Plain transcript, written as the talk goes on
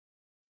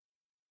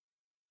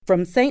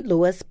From St.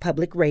 Louis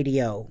Public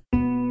Radio.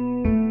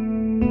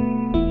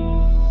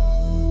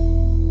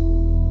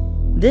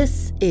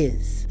 This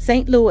is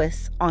St.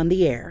 Louis on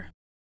the Air.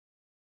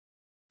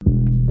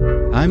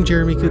 I'm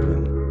Jeremy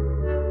Goodwin.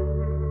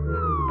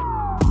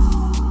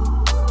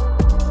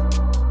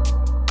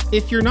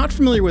 If you're not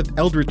familiar with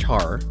Eldritch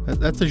Horror,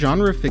 that's a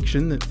genre of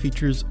fiction that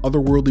features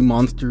otherworldly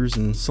monsters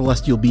and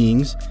celestial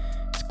beings.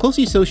 It's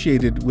closely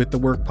associated with the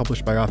work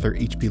published by author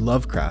H.P.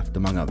 Lovecraft,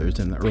 among others,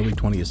 in the early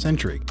 20th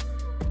century.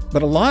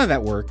 But a lot of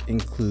that work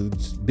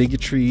includes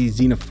bigotry,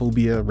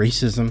 xenophobia,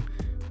 racism.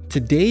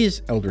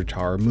 Today's Eldritch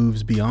Horror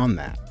moves beyond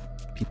that.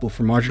 People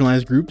from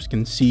marginalized groups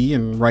can see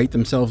and write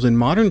themselves in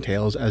modern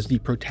tales as the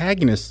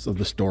protagonists of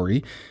the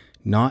story,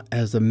 not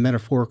as a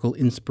metaphorical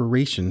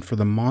inspiration for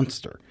the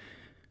monster.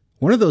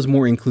 One of those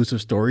more inclusive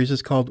stories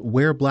is called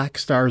Where Black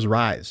Stars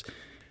Rise.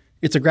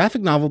 It's a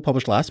graphic novel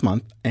published last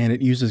month, and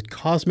it uses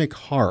cosmic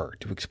horror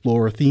to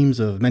explore themes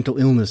of mental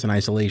illness and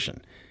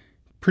isolation.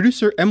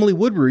 Producer Emily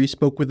Woodbury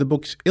spoke with the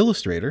book's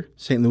illustrator,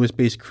 St.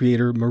 Louis-based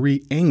creator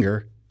Marie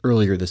Enger,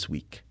 earlier this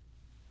week.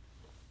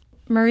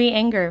 Marie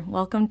Enger,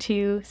 welcome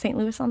to St.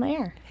 Louis on the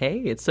Air. Hey,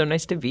 it's so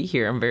nice to be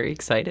here. I'm very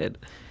excited.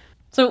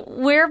 So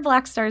Where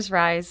Black Stars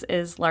Rise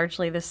is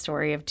largely the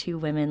story of two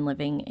women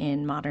living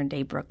in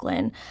modern-day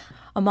Brooklyn.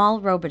 Amal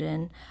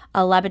Robidin,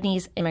 a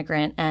Lebanese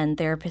immigrant and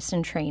therapist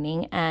in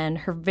training, and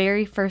her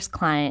very first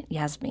client,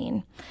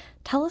 Yasmin.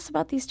 Tell us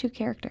about these two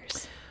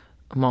characters.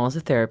 Amal is a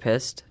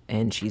therapist,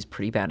 and she's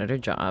pretty bad at her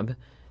job.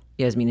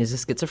 Yasmin is a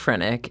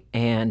schizophrenic,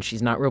 and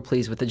she's not real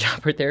pleased with the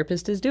job her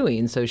therapist is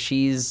doing, so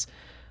she's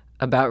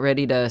about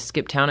ready to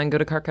skip town and go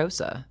to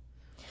Carcosa.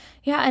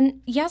 Yeah,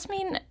 and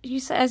Yasmin,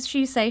 as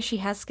you say, she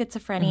has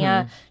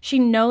schizophrenia. She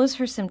knows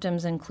her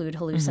symptoms include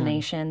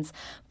hallucinations.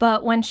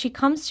 But when she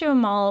comes to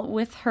Amal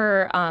with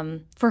her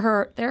for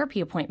her therapy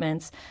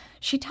appointments,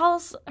 she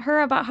tells her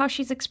about how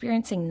she's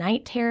experiencing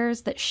night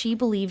terrors that she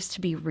believes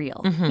to be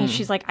real. I mean,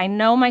 she's like, I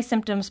know my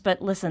symptoms,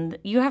 but listen,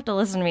 you have to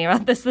listen to me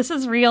about this. This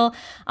is real.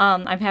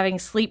 I'm having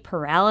sleep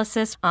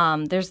paralysis.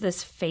 There's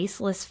this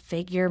faceless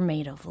figure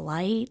made of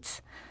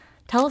light.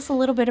 Tell us a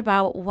little bit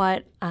about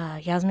what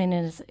Yasmin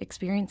is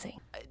experiencing.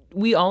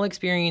 We all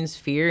experience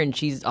fear, and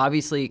she's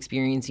obviously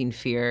experiencing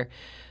fear,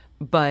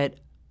 but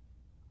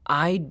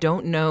I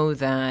don't know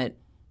that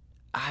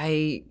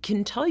I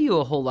can tell you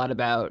a whole lot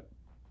about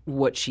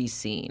what she's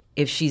seeing.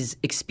 If she's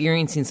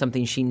experiencing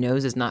something she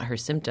knows is not her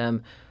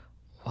symptom,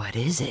 what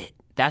is it?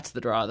 That's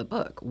the draw of the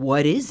book.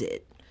 What is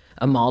it?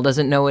 Amal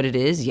doesn't know what it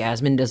is.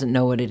 Yasmin doesn't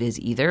know what it is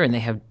either, and they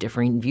have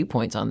differing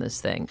viewpoints on this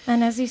thing.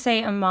 And as you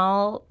say,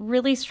 Amal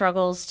really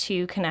struggles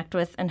to connect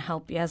with and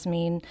help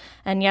Yasmin,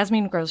 and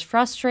Yasmin grows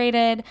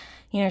frustrated.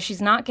 You know,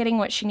 she's not getting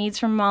what she needs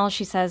from Amal.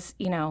 She says,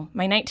 you know,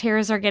 my night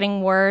terrors are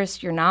getting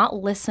worse. You're not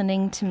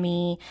listening to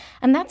me.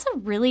 And that's a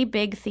really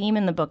big theme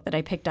in the book that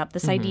I picked up,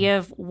 this idea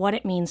of what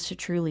it means to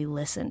truly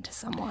listen to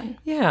someone.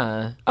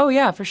 Yeah. Oh,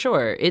 yeah, for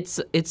sure.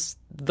 It's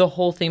the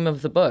whole theme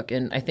of the book,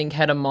 and I think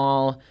had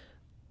Amal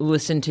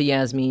listened to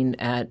Yasmin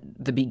at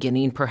the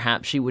beginning,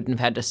 perhaps she wouldn't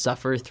have had to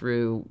suffer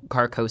through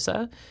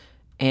Carcosa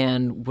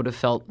and would have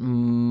felt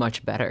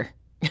much better.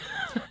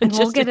 And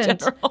we'll get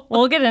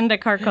into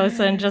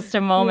Carcosa in just a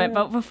moment.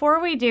 Yeah. But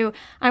before we do,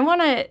 I want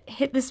to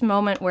hit this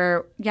moment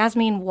where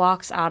Yasmin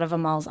walks out of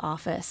Amal's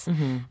office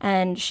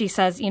and she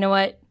says, you know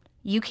what?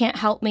 You can't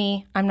help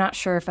me. I'm not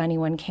sure if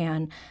anyone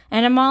can.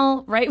 And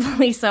Amal,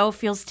 rightfully so,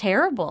 feels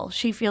terrible.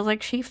 She feels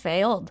like she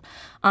failed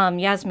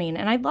Yasmin.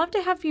 And I'd love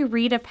to have you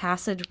read a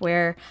passage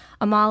where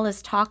Amal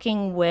is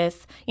talking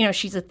with, you know,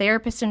 she's a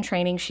therapist in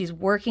training. She's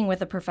working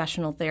with a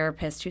professional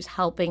therapist who's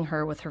helping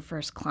her with her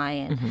first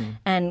client.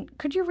 And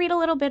could you read a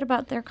little bit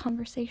about their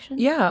conversation?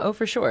 Yeah, oh,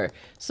 for sure.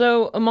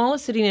 So Amal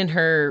is sitting in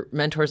her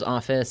mentor's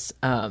office,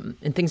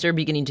 and things are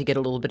beginning to get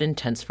a little bit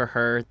intense for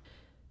her.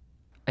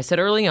 I said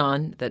early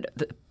on that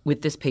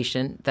with this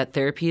patient that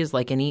therapy is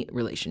like any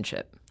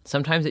relationship.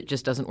 Sometimes it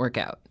just doesn't work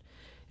out.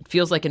 It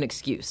feels like an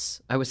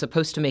excuse. I was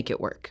supposed to make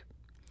it work.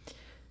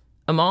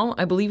 Amal,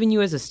 I believe in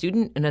you as a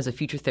student and as a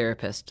future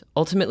therapist.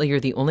 Ultimately, you're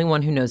the only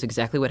one who knows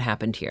exactly what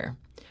happened here.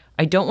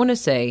 I don't want to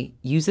say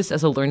use this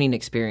as a learning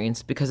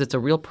experience because it's a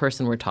real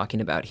person we're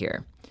talking about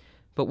here.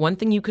 But one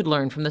thing you could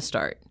learn from the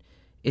start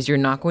is you're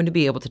not going to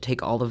be able to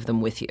take all of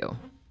them with you.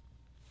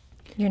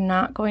 You're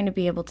not going to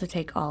be able to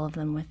take all of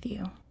them with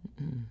you.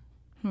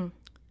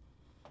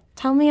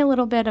 Tell me a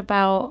little bit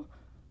about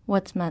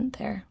what's meant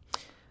there.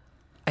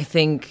 I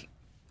think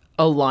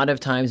a lot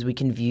of times we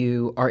can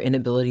view our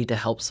inability to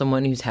help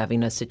someone who's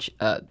having a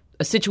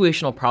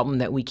situational problem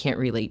that we can't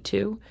relate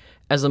to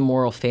as a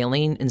moral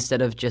failing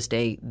instead of just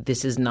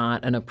this is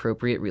not an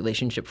appropriate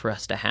relationship for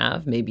us to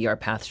have. Maybe our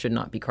paths should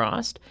not be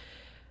crossed.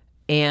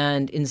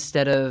 And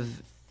instead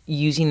of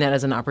using that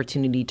as an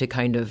opportunity to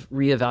kind of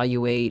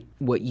reevaluate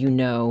what you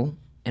know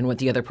and what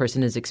the other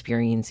person is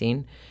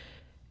experiencing,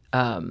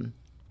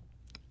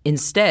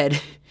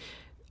 instead,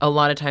 a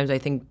lot of times I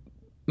think,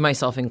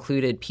 myself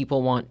included,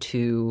 people want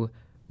to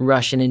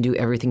rush in and do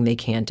everything they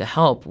can to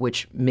help,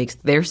 which makes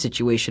their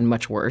situation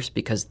much worse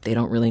because they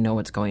don't really know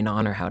what's going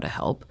on or how to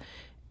help.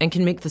 and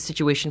can make the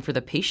situation for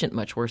the patient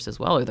much worse as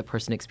well, or the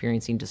person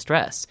experiencing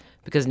distress,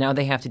 because now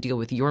they have to deal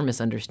with your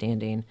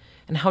misunderstanding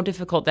and how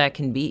difficult that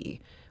can be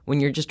when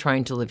you're just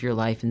trying to live your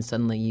life and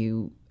suddenly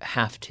you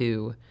have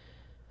to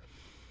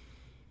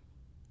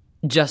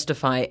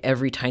justify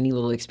every tiny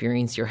little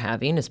experience you're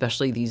having,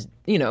 especially these,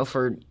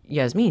 for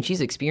Yasmin,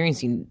 she's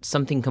experiencing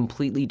something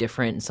completely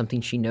different,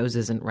 something she knows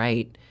isn't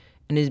right,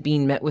 and is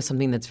being met with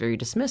something that's very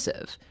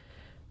dismissive.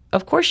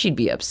 Of course she'd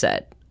be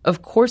upset.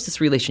 Of course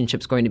this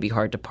relationship's going to be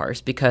hard to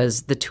parse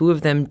because the two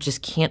of them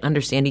just can't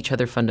understand each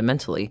other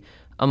fundamentally.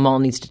 Amal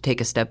needs to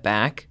take a step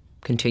back,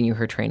 continue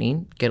her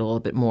training, get a little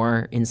bit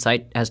more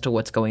insight as to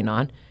what's going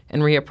on,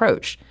 and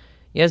reapproach.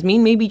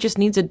 Yasmin maybe just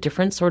needs a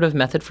different sort of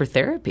method for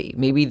therapy.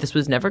 Maybe this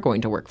was never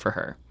going to work for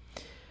her.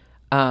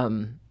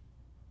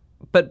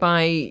 But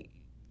by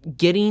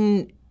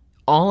getting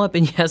all up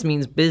in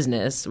Yasmin's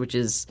business, which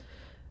is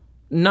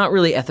not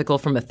really ethical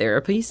from a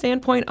therapy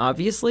standpoint,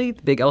 obviously,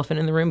 the big elephant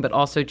in the room, but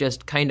also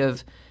just kind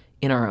of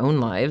in our own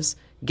lives,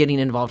 getting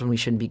involved when we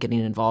shouldn't be getting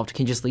involved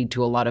can just lead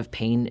to a lot of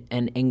pain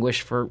and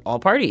anguish for all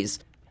parties.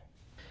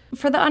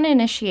 For the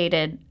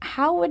uninitiated,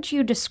 how would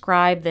you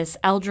describe this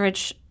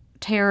eldritch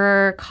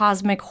terror,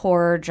 cosmic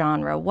horror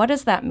genre? What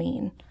does that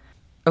mean?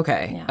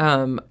 Okay.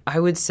 Yeah. I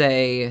would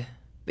say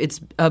it's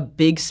a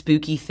big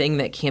spooky thing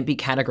that can't be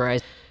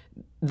categorized.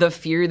 The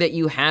fear that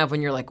you have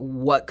when you're like,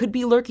 what could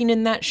be lurking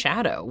in that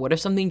shadow? What if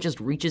something just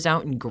reaches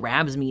out and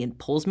grabs me and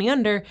pulls me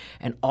under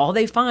and all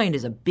they find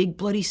is a big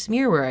bloody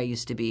smear where I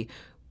used to be?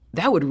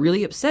 That would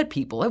really upset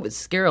people. That would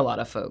scare a lot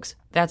of folks.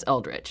 That's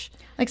eldritch.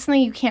 Like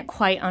something you can't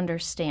quite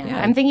understand.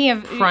 Yeah. I'm thinking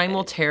of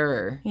primal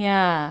terror.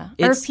 Yeah.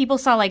 Or people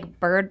saw like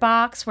Bird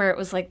Box, where it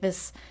was like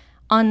this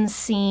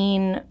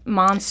unseen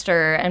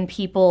monster and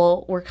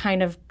people were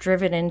kind of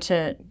driven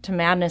into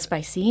madness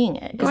by seeing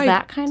it. Is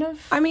that kind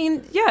of? I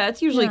mean, yeah,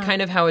 that's usually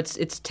kind of how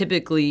it's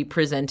typically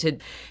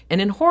presented. And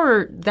in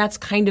horror, that's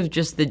kind of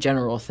just the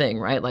general thing,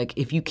 right? Like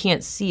if you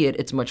can't see it,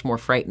 it's much more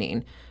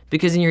frightening.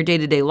 Because in your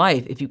day-to-day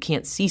life, if you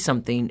can't see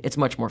something, it's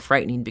much more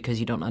frightening because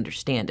you don't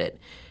understand it.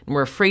 And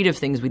we're afraid of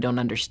things we don't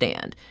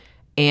understand.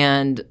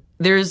 And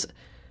there's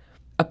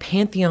a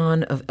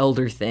pantheon of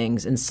elder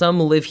things, and some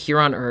live here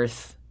on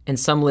Earth, and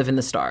some live in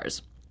the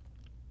stars.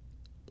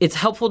 It's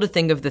helpful to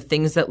think of the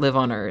things that live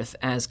on Earth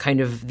as kind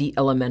of the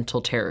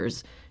elemental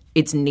terrors.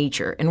 It's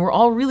nature. And we're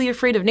all really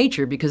afraid of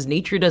nature because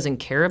nature doesn't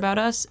care about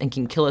us and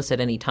can kill us at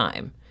any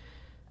time.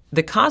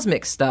 The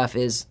cosmic stuff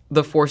is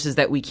the forces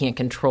that we can't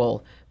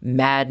control.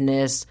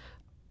 Madness,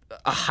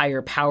 a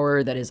higher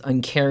power that is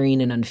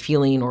uncaring and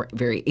unfeeling or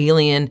very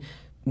alien,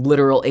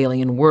 literal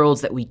alien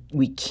worlds that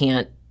we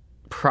can't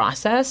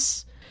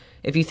process.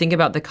 If you think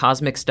about the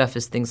cosmic stuff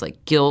as things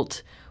like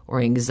guilt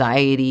or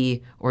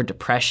anxiety or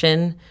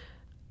depression,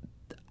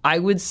 I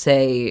would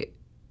say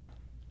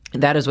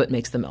that is what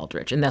makes them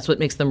eldritch, and that's what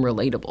makes them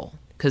relatable,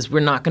 because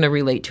we're not going to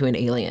relate to an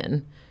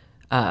alien,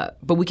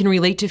 but we can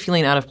relate to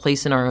feeling out of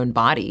place in our own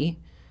body,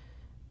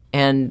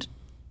 and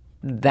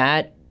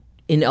that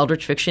in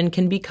eldritch fiction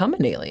can become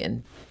an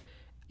alien.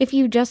 If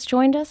you just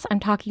joined us,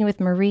 I'm talking with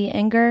Marie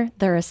Enger.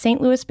 They're a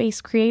St.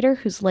 Louis-based creator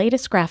whose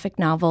latest graphic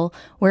novel,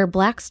 Where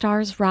Black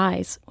Stars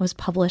Rise, was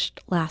published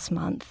last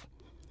month.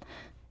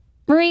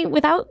 Marie,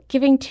 without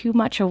giving too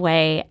much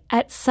away,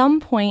 at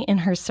some point in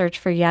her search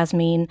for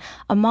Yasmin,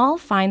 Amal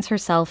finds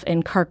herself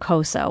in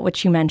Carcosa,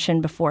 which you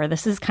mentioned before.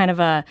 This is kind of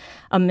a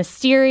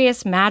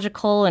mysterious,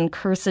 magical, and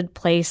cursed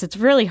place. It's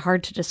really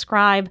hard to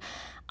describe.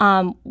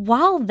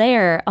 While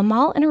there,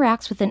 Amal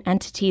interacts with an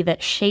entity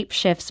that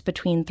shapeshifts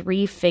between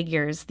three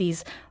figures,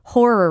 these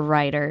horror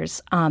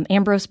writers,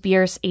 Ambrose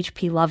Bierce,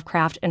 H.P.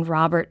 Lovecraft, and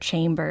Robert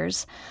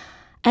Chambers.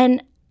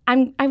 And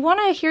I want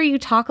to hear you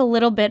talk a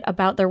little bit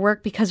about their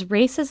work because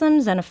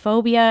racism,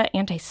 xenophobia,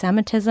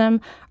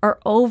 anti-Semitism are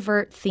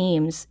overt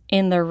themes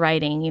in their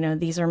writing. You know,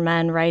 these are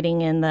men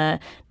writing in the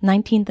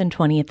 19th and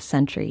 20th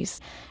centuries.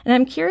 And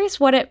I'm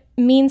curious what it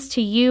means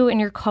to you and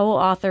your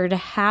co-author to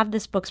have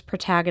this book's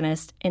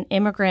protagonist, an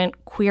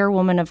immigrant queer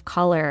woman of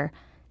color,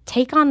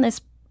 take on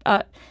this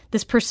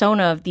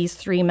persona of these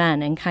three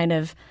men and kind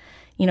of,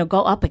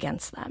 go up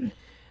against them.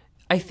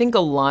 I think a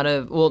lot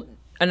of,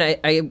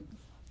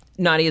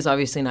 Nadia is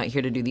obviously not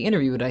here to do the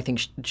interview, but I think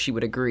she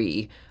would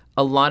agree.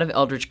 A lot of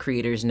eldritch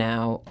creators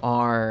now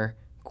are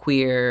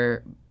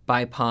queer,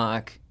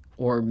 BIPOC,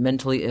 or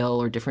mentally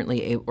ill or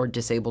differently or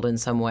disabled in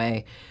some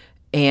way.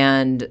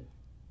 And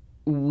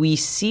we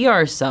see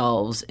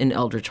ourselves in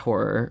eldritch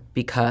horror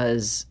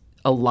because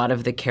a lot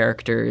of the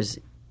characters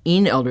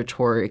in eldritch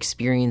horror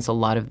experience a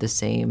lot of the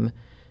same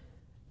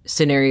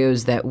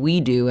scenarios that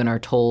we do and are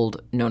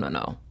told,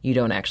 no, you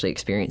don't actually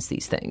experience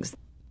these things.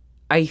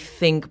 I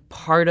think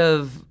part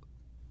of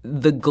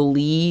the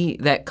glee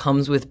that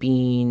comes with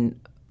being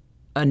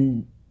a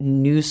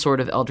new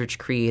sort of eldritch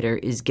creator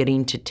is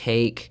getting to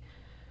take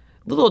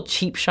little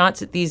cheap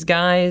shots at these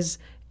guys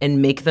and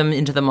make them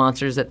into the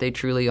monsters that they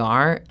truly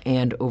are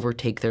and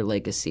overtake their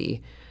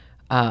legacy.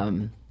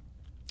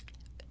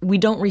 We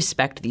don't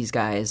respect these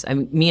guys.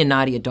 Me and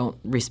Nadia don't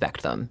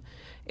respect them.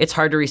 It's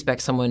hard to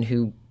respect someone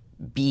who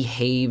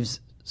behaves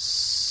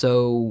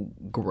so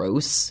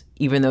gross,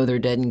 even though they're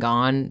dead and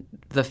gone.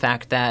 The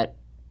fact that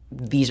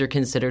these are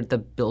considered the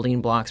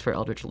building blocks for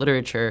Eldritch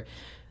literature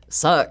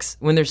sucks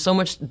when there's so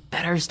much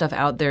better stuff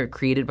out there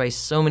created by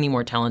so many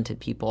more talented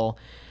people.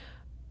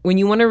 When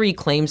you want to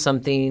reclaim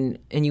something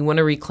and you want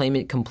to reclaim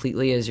it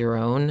completely as your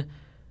own,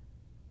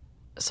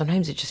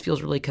 sometimes it just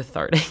feels really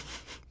cathartic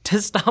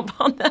to stomp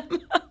on them.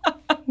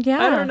 Yeah.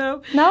 I don't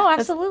know. No,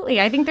 absolutely.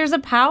 I think there's a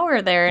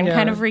power there in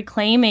kind of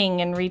reclaiming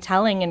and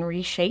retelling and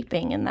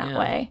reshaping in that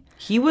way.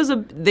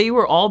 They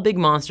were all big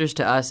monsters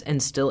to us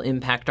and still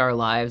impact our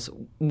lives,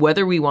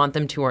 whether we want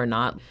them to or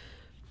not.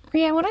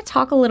 Rhea, I want to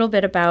talk a little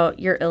bit about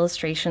your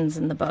illustrations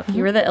in the book.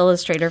 You were the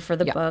illustrator for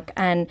the book,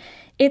 and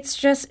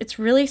it's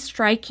really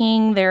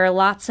striking. There are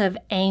lots of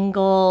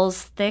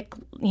angles, thick,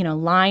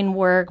 line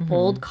work,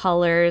 bold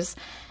colors.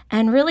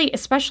 And really,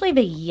 especially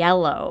the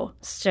yellow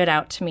stood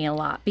out to me a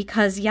lot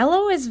because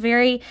yellow is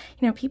very,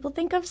 people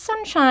think of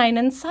sunshine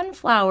and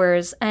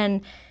sunflowers.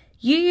 And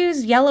you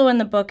use yellow in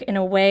the book in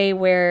a way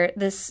where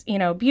this,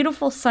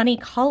 beautiful sunny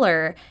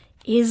color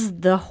is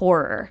the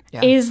horror,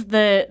 is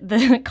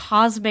the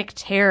cosmic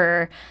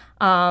terror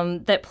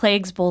that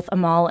plagues both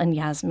Amal and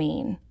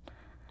Yasmeen.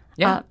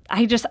 Yeah.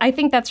 I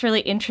think that's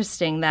really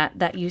interesting,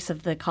 that use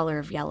of the color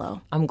of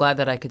yellow. I'm glad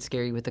that I could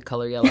scare you with the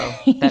color yellow.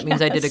 That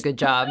means I did a good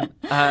job.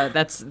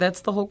 That's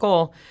the whole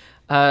goal.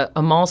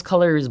 Amal's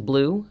color is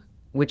blue,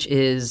 which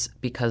is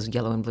because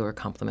yellow and blue are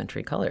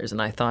complementary colors.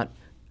 And I thought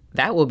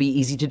that will be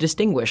easy to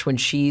distinguish when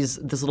she's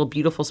this little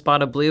beautiful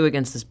spot of blue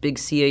against this big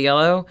sea of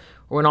yellow,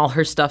 or when all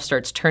her stuff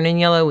starts turning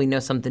yellow, we know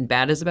something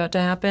bad is about to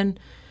happen.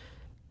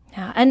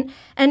 Yeah,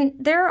 and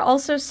there are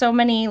also so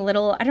many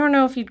little, I don't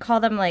know if you'd call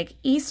them like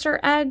Easter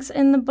eggs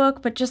in the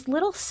book, but just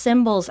little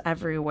symbols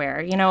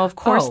everywhere. Of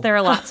course, there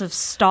are lots of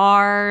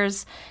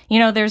stars.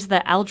 There's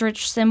the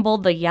Eldritch symbol,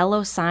 the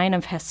yellow sign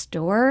of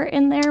Hastur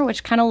in there,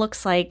 which kind of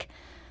looks like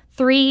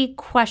 3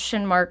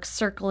 question marks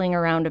circling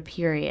around a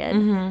period.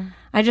 Mm-hmm.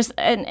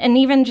 And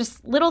even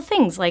just little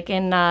things like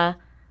in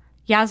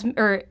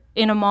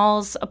in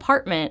Amal's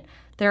apartment,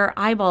 there are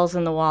eyeballs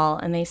in the wall,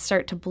 and they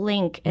start to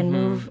blink and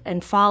move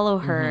and follow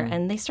her,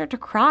 and they start to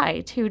cry,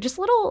 too. Just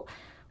little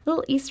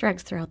Easter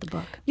eggs throughout the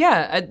book.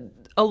 Yeah,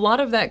 a lot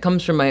of that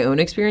comes from my own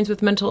experience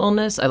with mental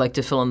illness. I like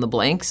to fill in the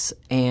blanks,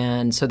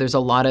 and so there's a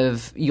lot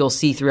of, you'll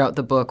see throughout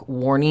the book,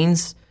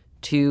 warnings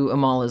to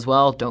Amal as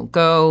well. Don't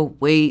go,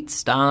 wait,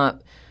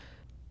 stop.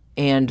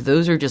 And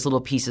those are just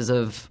little pieces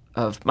of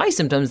my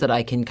symptoms that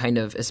I can kind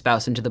of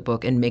espouse into the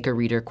book and make a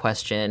reader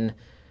question,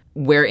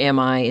 where am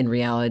I in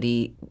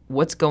reality?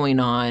 What's going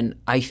on?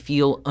 I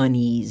feel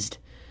uneased.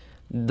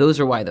 Those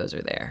are why those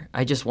are there.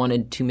 I just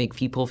wanted to make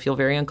people feel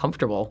very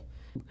uncomfortable.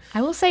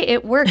 I will say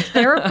it worked.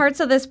 There were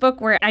parts of this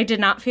book where I did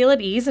not feel at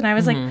ease, and I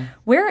was like,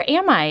 where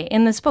am I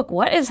in this book?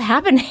 What is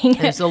happening?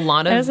 There's a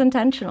lot of... It was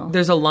intentional.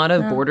 There's a lot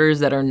of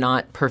borders that are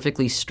not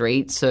perfectly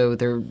straight, so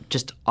they're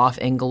just off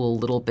angle a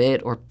little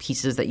bit, or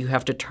pieces that you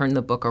have to turn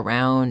the book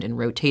around and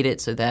rotate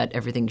it so that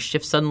everything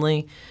shifts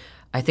suddenly.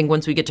 I think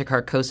once we get to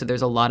Carcosa,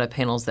 there's a lot of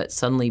panels that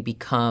suddenly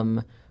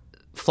become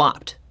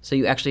flopped. So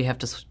you actually have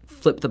to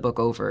flip the book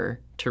over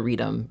to read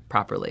them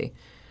properly.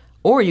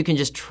 Or you can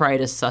just try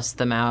to suss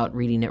them out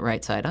reading it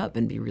right side up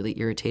and be really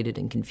irritated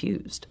and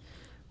confused,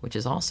 which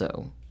is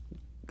also,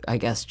 I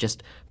guess,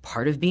 just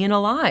part of being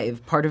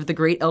alive, part of the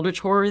great eldritch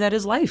horror that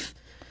is life.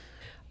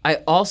 I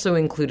also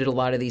included a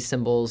lot of these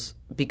symbols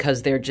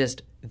because they're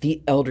just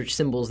the eldritch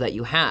symbols that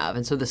you have.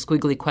 And so the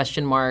squiggly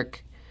question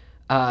mark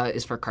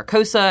is for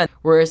Carcosa,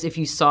 whereas if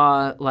you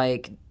saw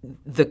like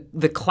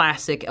the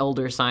classic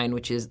elder sign,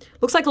 which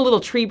looks like a little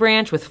tree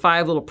branch with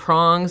 5 little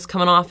prongs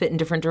coming off it in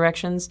different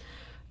directions,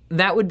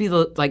 that would be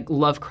like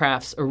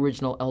Lovecraft's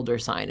original elder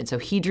sign. And so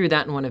he drew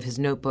that in one of his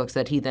notebooks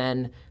that he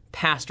then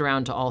passed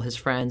around to all his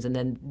friends, and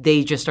then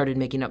they just started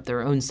making up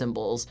their own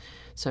symbols.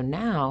 So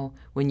now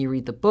when you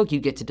read the book, you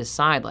get to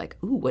decide like,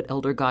 ooh, what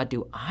elder god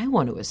do I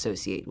want to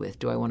associate with?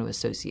 Do I want to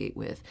associate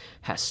with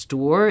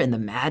Hastur in the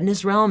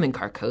madness realm in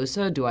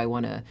Carcosa? Do I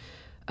want to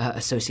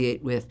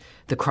associate with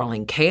the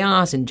crawling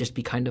chaos and just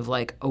be kind of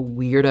like a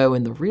weirdo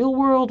in the real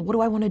world? What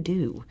do I want to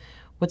do?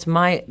 What's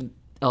my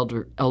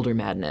elder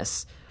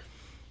madness?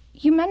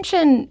 You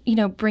mentioned,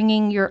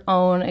 bringing your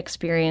own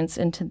experience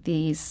into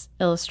these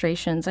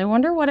illustrations. I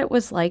wonder what it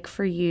was like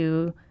for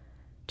you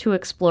to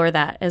explore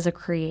that as a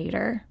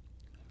creator.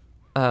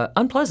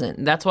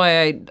 Unpleasant. That's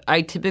why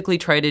I typically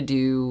try to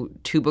do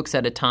 2 books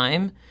at a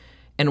time,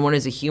 and one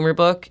is a humor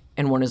book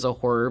and one is a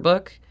horror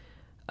book.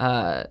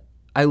 I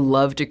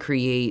love to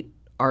create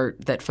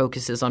art that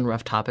focuses on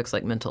rough topics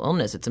like mental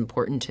illness. It's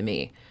important to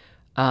me.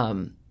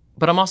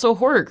 But I'm also a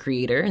horror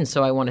creator, and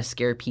so I want to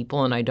scare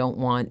people, and I don't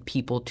want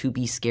people to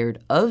be scared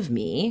of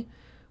me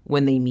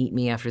when they meet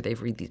me after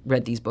they've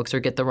read these books or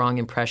get the wrong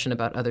impression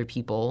about other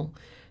people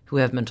who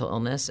have mental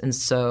illness. And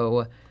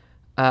so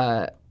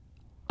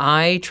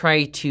I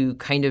try to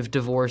kind of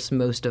divorce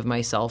most of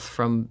myself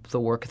from the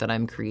work that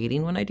I'm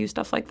creating when I do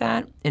stuff like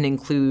that, and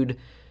include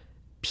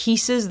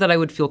pieces that I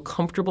would feel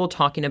comfortable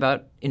talking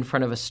about in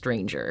front of a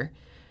stranger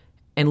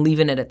and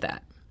leaving it at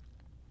that.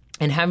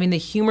 And having the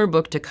humor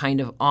book to kind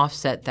of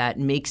offset that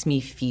makes me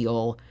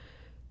feel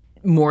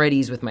more at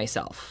ease with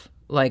myself.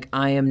 Like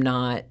I am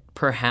not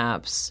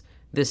perhaps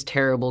this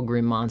terrible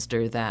grim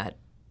monster that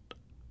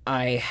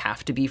I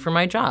have to be for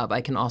my job.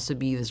 I can also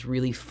be this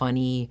really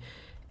funny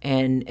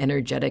and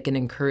energetic and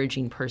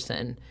encouraging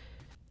person.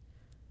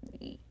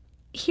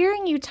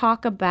 Hearing you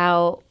talk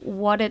about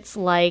what it's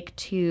like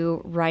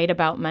to write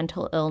about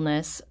mental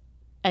illness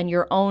and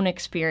your own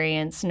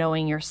experience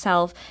knowing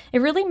yourself, it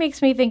really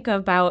makes me think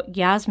about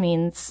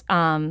Yasmin's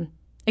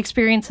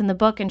experience in the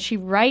book. And she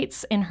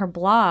writes in her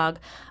blog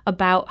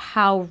about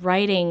how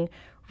writing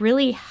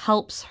really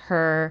helps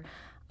her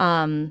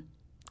come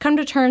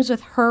to terms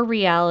with her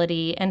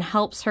reality and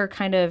helps her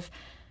kind of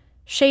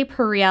shape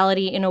her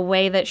reality in a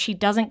way that she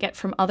doesn't get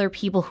from other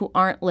people who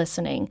aren't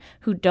listening,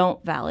 who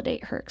don't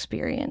validate her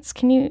experience.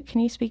 Can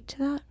you speak to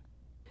that?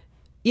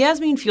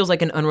 Yasmin feels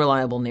like an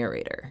unreliable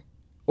narrator,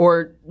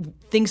 or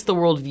thinks the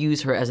world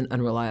views her as an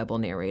unreliable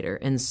narrator.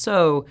 And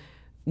so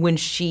when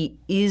she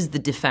is the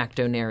de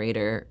facto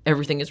narrator,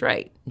 everything is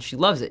right. And she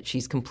loves it.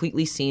 She's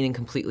completely seen and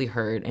completely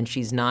heard, and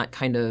she's not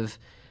kind of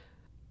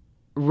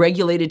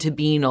regulated to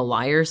being a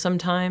liar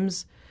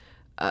sometimes.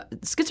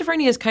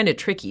 Schizophrenia is kind of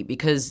tricky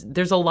because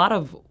there's a lot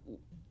of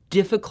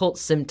difficult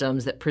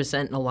symptoms that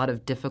present in a lot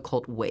of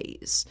difficult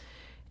ways.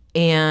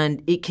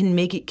 And it can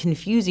make it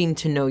confusing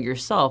to know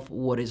yourself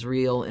what is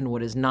real and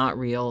what is not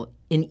real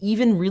in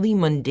even really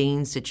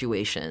mundane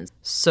situations.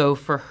 So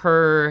for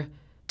her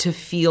to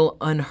feel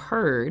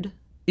unheard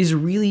is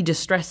really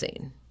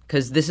distressing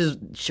because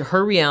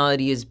her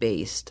reality is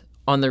based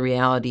on the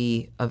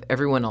reality of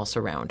everyone else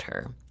around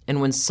her. And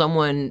when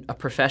someone, a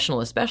professional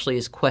especially,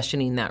 is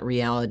questioning that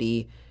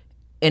reality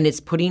and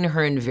it's putting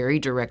her in very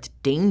direct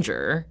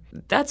danger,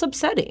 that's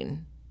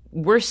upsetting.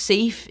 We're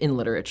safe in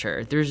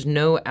literature. There's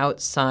no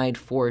outside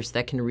force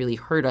that can really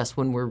hurt us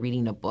when we're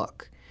reading a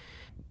book.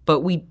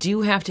 But we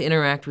do have to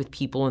interact with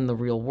people in the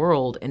real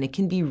world, and it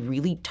can be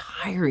really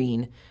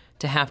tiring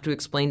to have to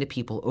explain to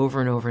people over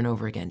and over and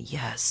over again,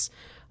 yes,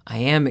 I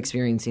am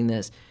experiencing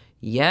this.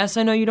 Yes,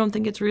 I know you don't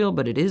think it's real,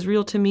 but it is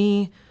real to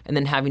me. And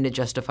then having to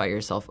justify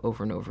yourself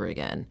over and over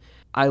again.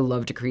 I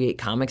love to create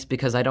comics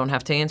because I don't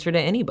have to answer to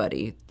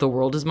anybody. The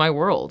world is my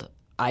world.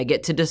 I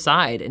get to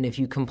decide. And if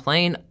you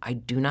complain, I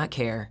do not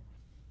care.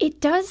 It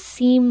does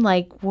seem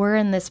like we're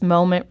in this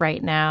moment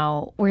right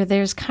now where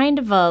there's kind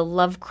of a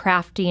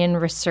Lovecraftian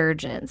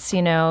resurgence,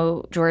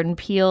 Jordan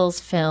Peele's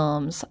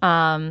films.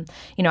 I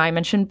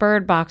mentioned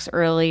Bird Box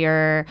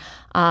earlier.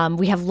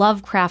 We have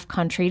Lovecraft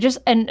Country,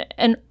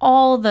 and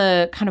all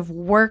the kind of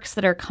works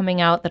that are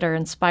coming out that are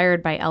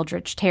inspired by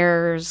eldritch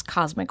terrors,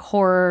 cosmic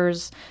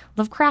horrors,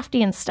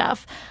 Lovecraftian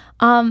stuff.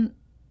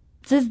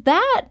 Does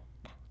that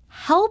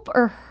help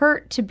or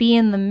hurt to be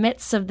in the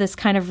midst of this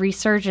kind of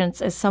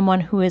resurgence as someone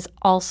who is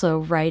also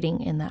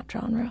writing in that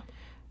genre?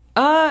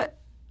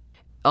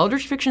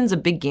 Eldritch fiction is a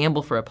big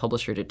gamble for a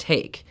publisher to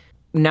take.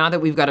 Now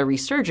that we've got a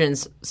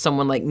resurgence,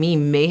 someone like me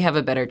may have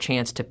a better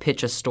chance to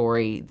pitch a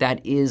story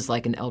that is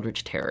like an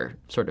eldritch terror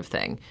sort of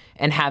thing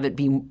and have it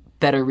be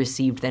better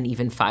received than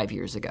even 5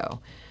 years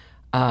ago.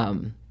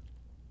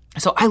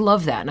 So I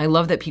love that, and I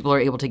love that people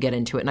are able to get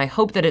into it, and I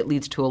hope that it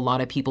leads to a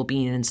lot of people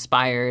being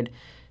inspired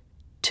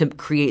to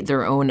create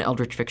their own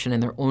eldritch fiction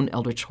and their own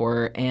eldritch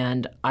horror.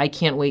 And I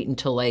can't wait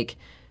until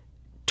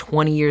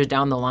 20 years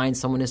down the line,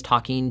 someone is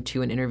talking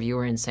to an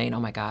interviewer and saying, oh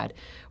my God,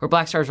 or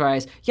Black Stars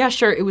Rise, yeah,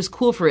 sure, it was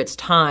cool for its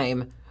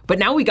time, but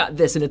now we got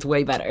this and it's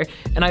way better.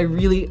 And I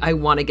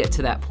want to get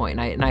to that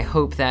point. And I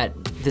hope that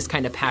this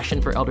kind of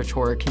passion for eldritch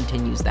horror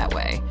continues that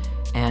way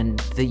and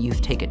the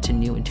youth take it to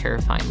new and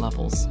terrifying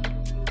levels.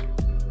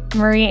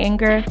 Marie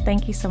Enger,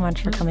 thank you so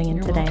much for coming in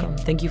You're today. Welcome.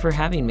 Thank you for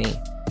having me.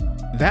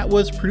 That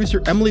was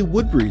producer Emily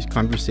Woodbury's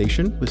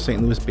conversation with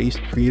St. Louis-based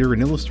creator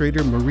and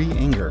illustrator Marie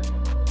Enger.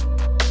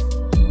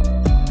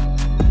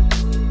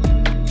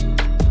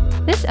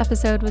 This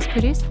episode was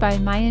produced by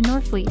Maya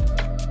Norfleet.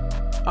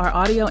 Our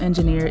audio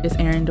engineer is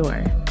Aaron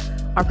Dorr.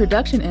 Our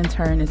production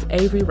intern is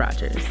Avery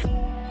Rogers.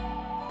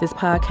 This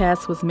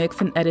podcast was mixed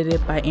and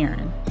edited by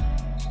Aaron.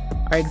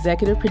 Our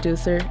executive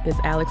producer is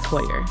Alex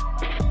Hoyer.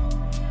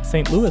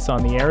 St. Louis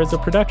on the Air is a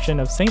production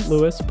of St.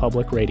 Louis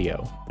Public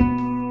Radio.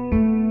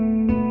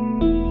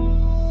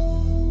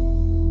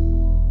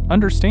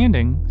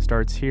 Understanding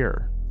starts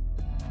here.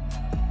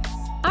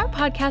 Our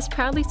podcast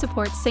proudly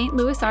supports St.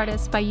 Louis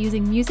artists by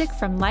using music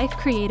from Life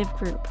Creative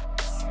Group.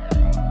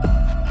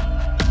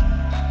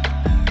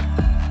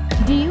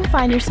 Do you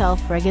find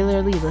yourself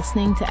regularly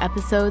listening to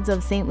episodes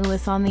of St.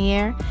 Louis on the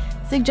Air?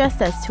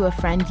 Suggest us to a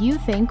friend you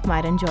think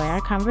might enjoy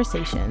our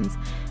conversations,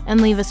 and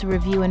leave us a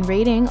review and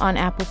rating on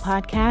Apple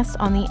Podcasts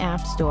on the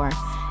App Store.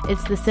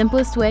 It's the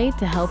simplest way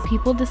to help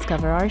people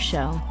discover our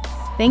show.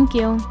 Thank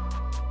you.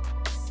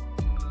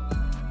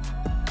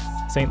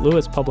 St.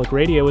 Louis Public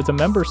Radio is a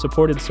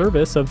member-supported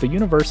service of the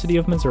University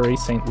of Missouri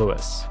St.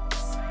 Louis.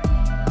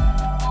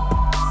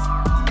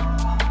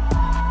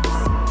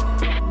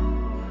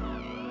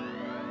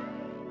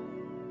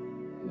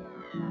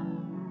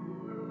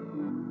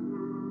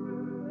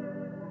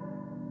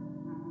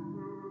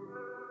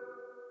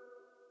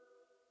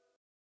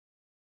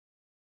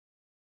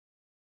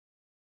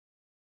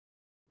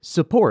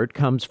 Support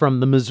comes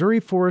from the Missouri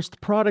Forest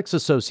Products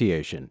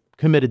Association,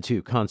 committed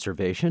to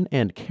conservation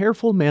and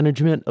careful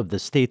management of the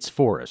state's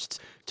forests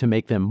to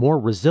make them more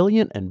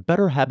resilient and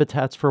better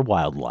habitats for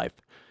wildlife.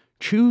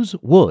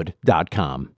 ChooseWood.com.